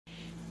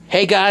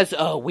Hey guys,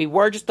 we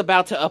were just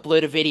about to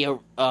upload a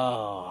video,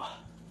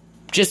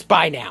 just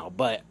by now,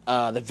 but,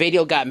 the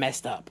video got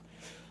messed up.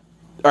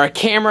 Our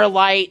camera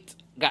light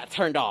got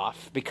turned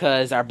off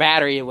because our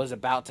battery was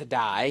about to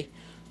die.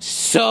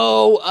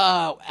 So,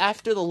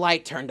 after the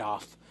light turned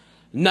off,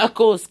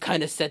 Knuckles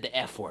kind of said the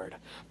F word.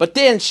 But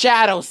then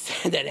Shadow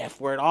said that F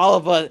word, all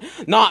of us,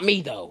 not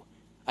me though.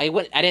 I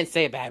didn't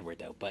say a bad word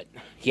though, but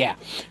yeah.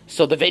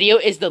 So the video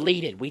is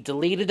deleted. We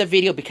deleted the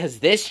video because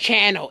this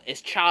channel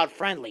is child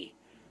friendly.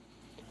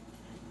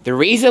 The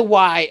reason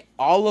why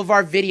all of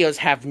our videos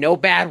have no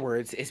bad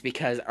words is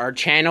because our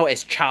channel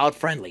is child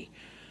friendly.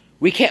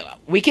 We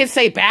can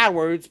say bad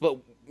words, but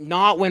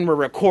not when we're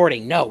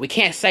recording. No, we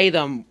can't say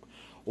them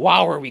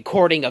while we're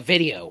recording a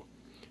video.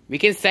 We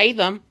can say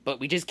them,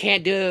 but we just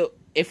can't do it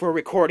if we're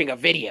recording a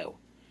video.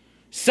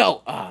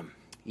 So,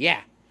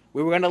 yeah.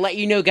 We were going to let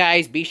you know,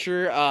 guys. Be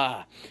sure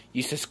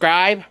you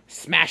subscribe,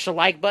 smash the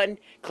like button,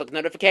 click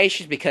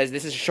notifications, because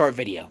this is a short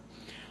video.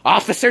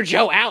 Officer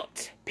Joe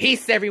out.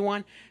 Peace,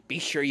 everyone. Be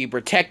sure you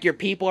protect your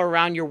people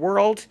around your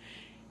world.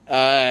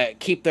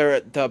 Keep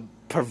the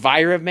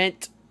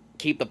environment.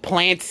 Keep the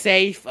plants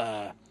safe.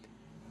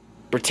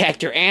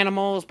 Protect your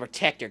animals.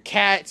 Protect your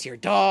cats, your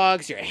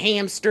dogs, your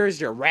hamsters,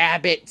 your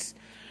rabbits.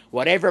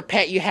 Whatever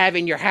pet you have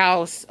in your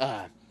house.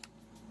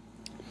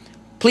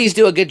 Please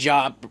do a good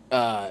job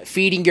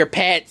feeding your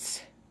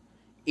pets.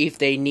 If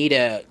they need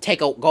to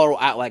go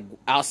out like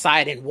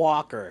outside and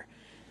walk, or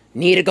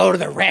need to go to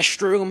the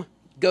restroom,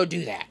 go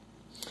do that.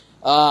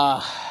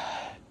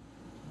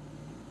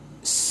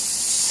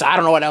 I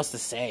don't know what else to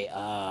say.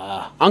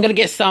 I'm gonna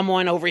get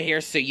someone over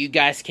here so you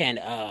guys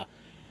can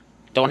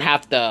don't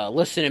have to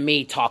listen to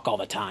me talk all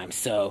the time.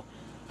 So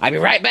I'll be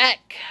right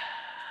back.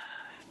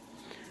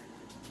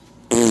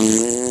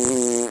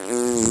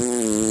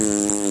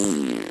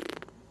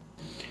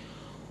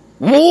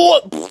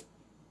 What?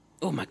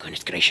 Oh my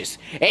goodness gracious.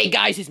 Hey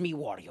guys, it's me,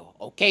 Wario.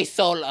 Okay,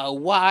 so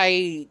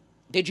why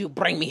did you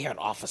bring me here,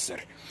 officer?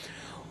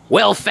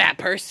 Well, fat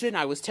person,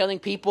 I was telling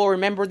people,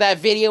 remember that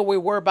video we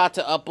were about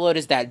to upload,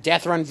 is that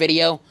death run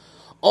video?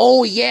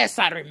 Oh yes,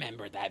 I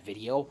remember that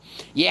video.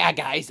 Yeah,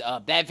 guys,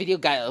 that video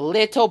got a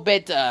little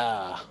bit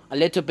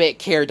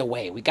carried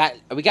away. We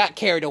got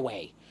carried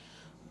away.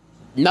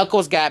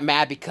 Knuckles got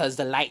mad because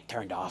the light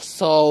turned off.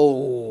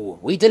 So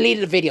we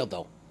deleted the video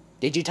though.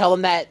 Did you tell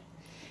him that?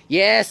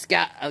 Yes,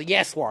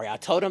 yes, Wario. I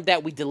told him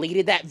that we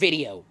deleted that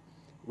video.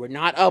 We're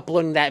not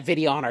uploading that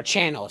video on our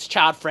channel. It's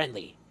child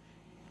friendly.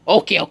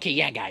 Okay,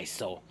 yeah, guys.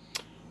 So,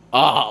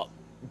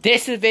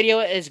 this video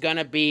is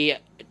gonna be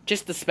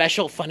just a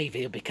special funny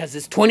video because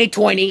it's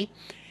 2020,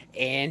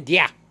 and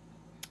yeah,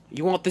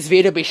 you want this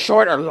video to be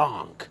short or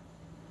long?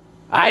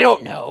 I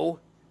don't know.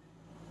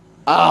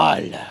 Oh,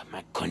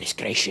 my goodness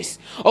gracious.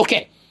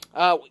 Okay,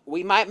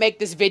 we might make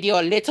this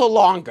video a little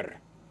longer,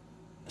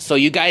 so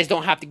you guys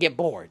don't have to get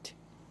bored.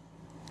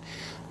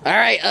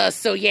 Alright,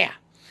 so yeah.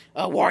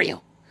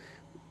 Wario.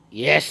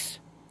 Yes?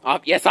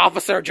 Yes,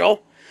 Officer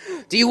Joel?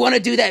 Do you want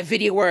to do that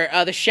video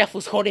where the chef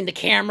was holding the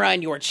camera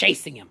and you were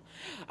chasing him?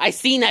 I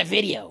seen that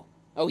video.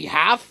 Oh, you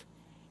have?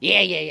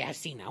 Yeah, I've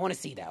seen that. I want to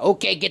see that.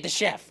 Okay, get the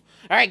chef.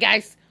 Alright,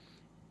 guys.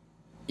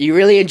 You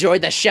really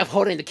enjoyed that chef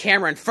holding the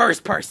camera in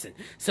first person.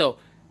 So,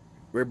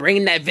 we're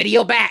bringing that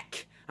video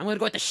back. I'm going to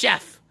go with the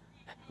chef.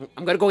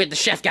 I'm going to go get the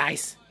chef,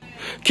 guys.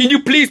 Can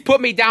you please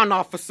put me down,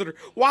 officer?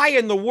 Why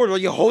in the world are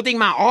you holding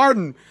my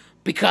arm?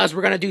 Because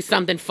we're gonna do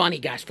something funny,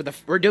 guys.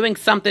 We're doing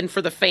something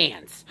for the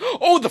fans.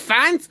 Oh, the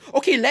fans?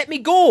 Okay, let me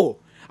go.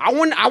 I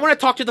want to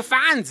talk to the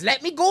fans.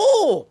 Let me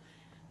go.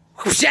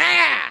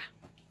 Yeah.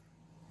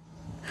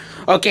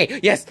 Okay.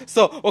 Yes.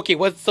 So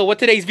what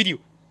today's video?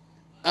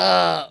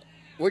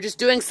 We're just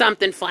doing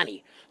something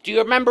funny. Do you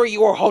remember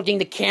you were holding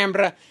the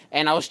camera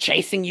and I was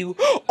chasing you?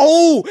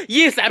 Oh,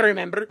 yes, I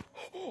remember.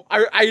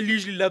 I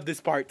usually love this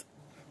part.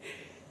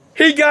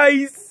 Hey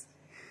guys!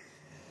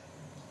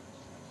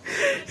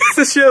 It's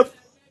a chef!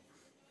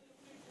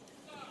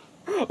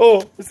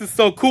 Oh, this is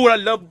so cool. I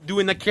love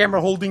doing the camera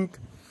holding.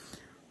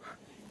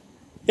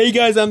 Hey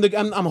guys, I'm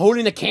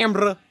holding the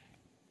camera.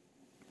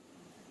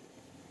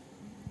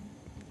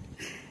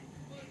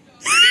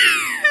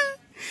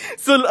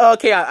 So,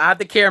 okay, I have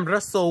the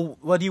camera, so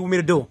what do you want me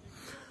to do?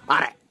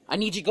 Alright, I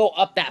need you to go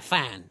up that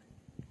fan.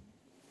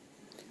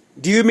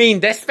 Do you mean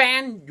this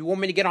fan? You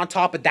want me to get on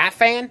top of that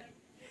fan?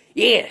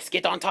 Yes,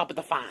 get on top of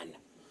the fan.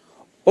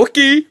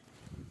 Okay.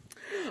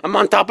 I'm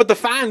on top of the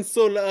fan,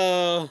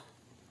 so,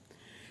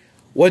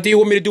 what do you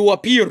want me to do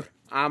up here?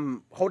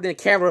 I'm holding the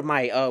camera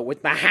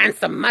with my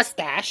handsome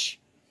mustache.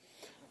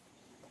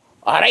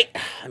 Alright.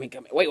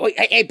 Wait,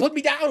 hey, put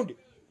me down!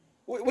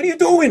 What are you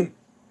doing?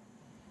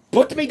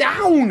 Put me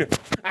down!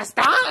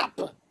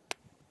 Stop!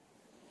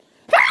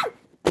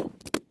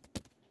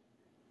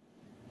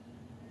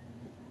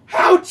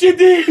 Ouch, you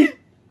did!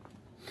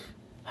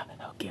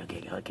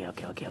 Okay.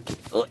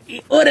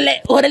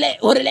 Orale.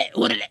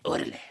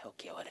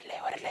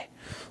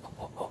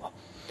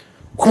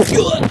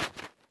 Okay.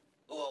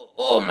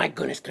 Oh my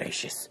goodness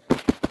gracious.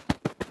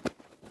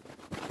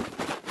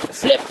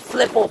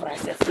 Flip over, I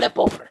said flip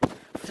over.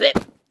 Flip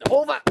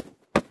over.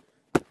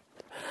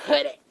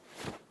 put it